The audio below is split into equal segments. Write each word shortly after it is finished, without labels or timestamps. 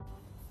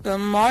Good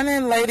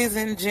morning, ladies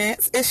and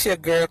gents. It's your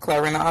girl,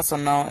 Clarina, also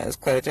known as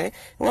Claire J.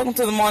 Welcome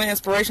to the Morning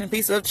Inspiration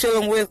piece of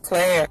Chilling with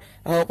Claire.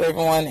 I hope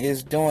everyone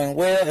is doing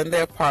well in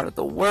their part of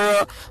the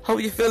world.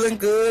 Hope you're feeling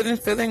good and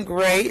feeling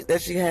great,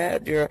 that you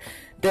had your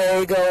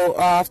day go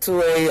off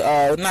to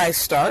a nice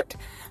start.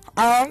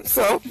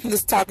 So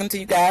just talking to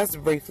you guys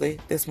briefly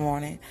this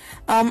morning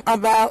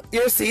about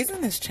your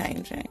season is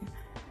changing.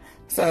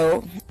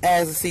 So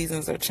as the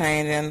seasons are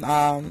changing,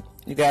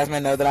 you guys may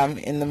know that I'm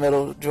in the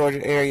middle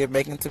Georgia area,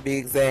 Macon to be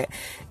exact.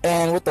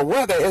 And with the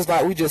weather, it's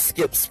like we just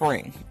skip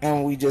spring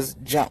and we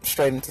just jump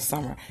straight into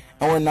summer.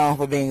 And we're known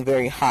for being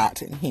very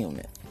hot and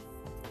humid.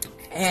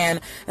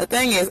 And the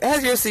thing is,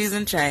 as your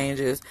season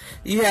changes,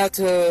 you have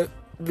to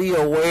be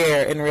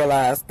aware and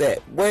realize that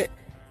what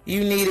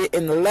you needed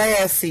in the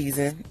last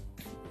season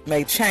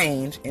may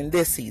change in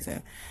this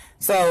season.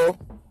 So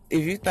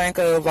if you think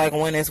of like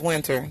when it's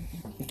winter,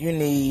 you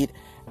need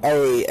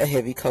a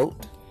heavy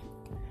coat.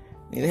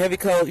 You need a heavy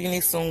coat, you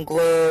need some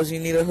gloves, you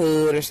need a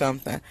hood or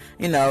something,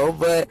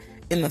 but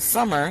in the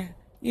summer,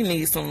 you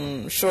need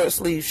some short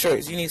sleeve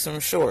shirts, you need some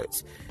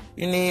shorts,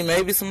 you need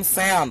maybe some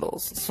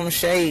sandals, some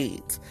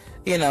shades,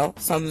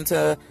 something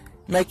to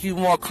make you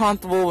more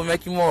comfortable and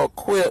make you more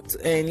equipped,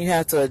 and you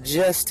have to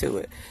adjust to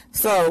it.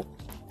 So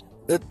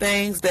the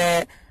things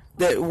that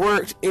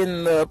worked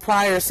in the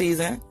prior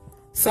season,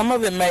 some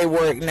of it may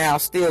work now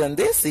still in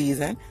this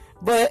season,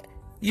 but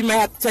you may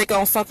have to take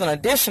on something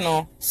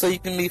additional so you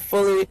can be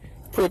fully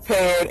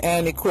prepared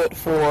and equipped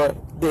for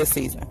this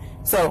season.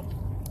 So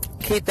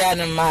keep that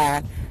in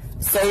mind.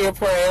 Say your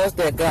prayers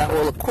that God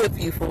will equip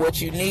you for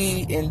what you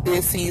need in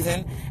this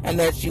season, and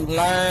that you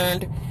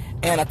learned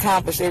and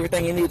accomplished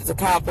everything you needed to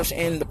accomplish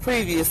in the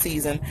previous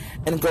season,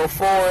 and go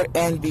forward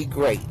and be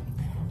great.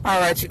 All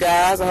right, you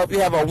guys, I hope you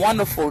have a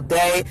wonderful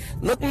day.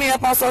 Look me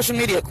up on social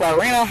media,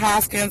 Clarina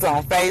Hoskins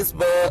on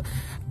Facebook,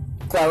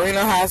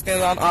 Clarina Hoskins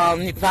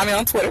on, you can find me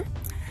on Twitter.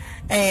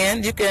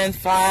 And you can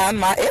find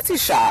my Etsy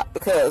shop,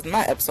 because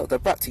my episodes are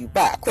brought to you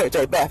by Claire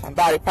J. Bath and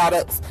Body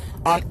Products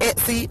on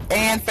Etsy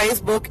and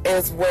Facebook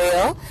as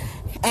well.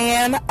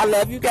 And I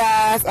love you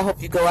guys. I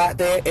hope you go out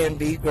there and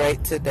be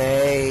great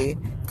today.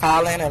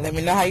 Call in and let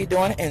me know how you're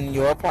doing in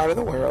your part of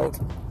the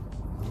world.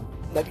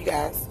 Love you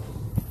guys.